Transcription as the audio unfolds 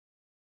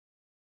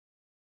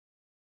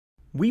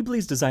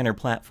Weebly's Designer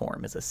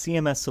Platform is a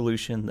CMS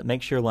solution that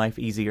makes your life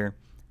easier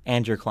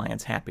and your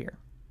clients happier.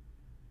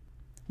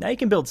 Now you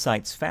can build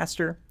sites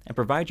faster and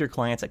provide your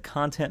clients a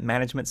content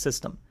management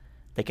system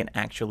they can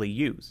actually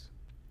use.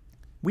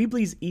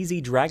 Weebly's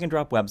easy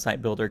drag-and-drop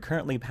website builder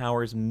currently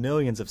powers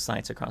millions of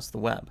sites across the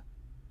web.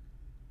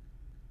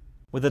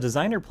 With the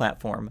Designer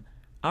Platform,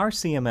 our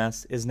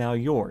CMS is now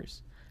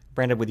yours,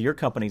 branded with your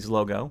company's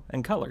logo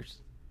and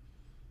colors.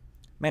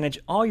 Manage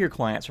all your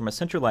clients from a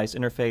centralized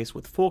interface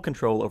with full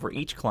control over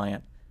each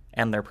client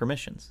and their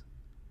permissions.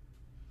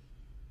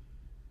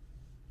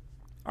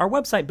 Our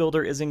website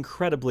builder is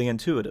incredibly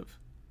intuitive.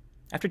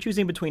 After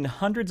choosing between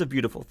hundreds of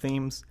beautiful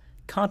themes,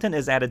 content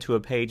is added to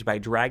a page by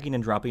dragging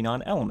and dropping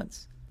on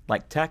elements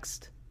like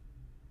text,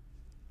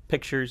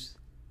 pictures,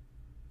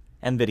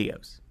 and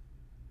videos.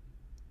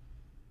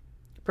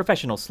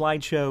 Professional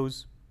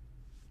slideshows,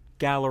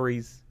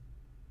 galleries,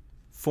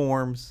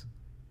 forms,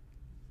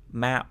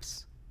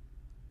 maps,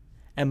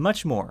 and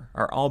much more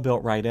are all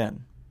built right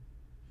in.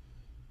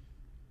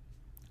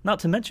 Not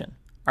to mention,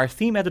 our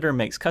theme editor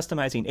makes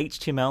customizing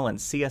HTML and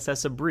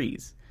CSS a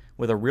breeze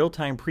with a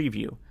real-time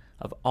preview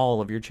of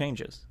all of your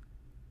changes.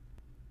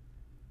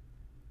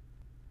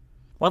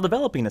 While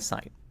developing a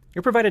site,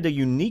 you're provided a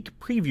unique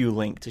preview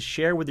link to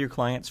share with your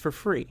clients for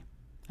free,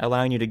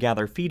 allowing you to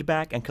gather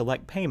feedback and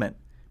collect payment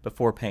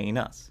before paying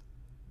us.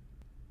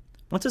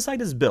 Once a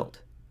site is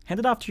built, hand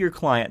it off to your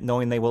client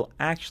knowing they will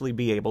actually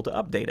be able to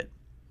update it.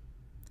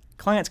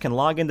 Clients can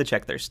log in to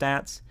check their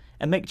stats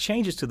and make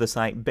changes to the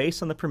site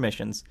based on the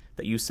permissions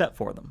that you set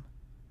for them.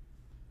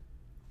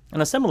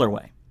 In a similar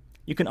way,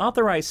 you can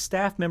authorize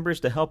staff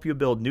members to help you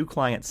build new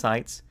client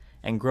sites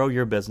and grow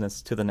your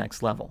business to the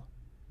next level.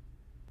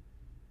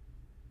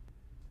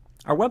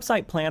 Our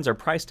website plans are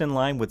priced in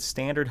line with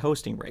standard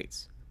hosting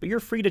rates, but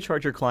you're free to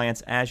charge your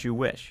clients as you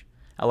wish,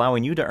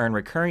 allowing you to earn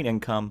recurring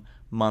income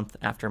month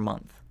after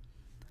month.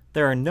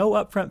 There are no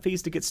upfront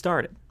fees to get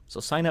started,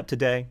 so sign up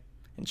today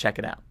and check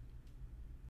it out.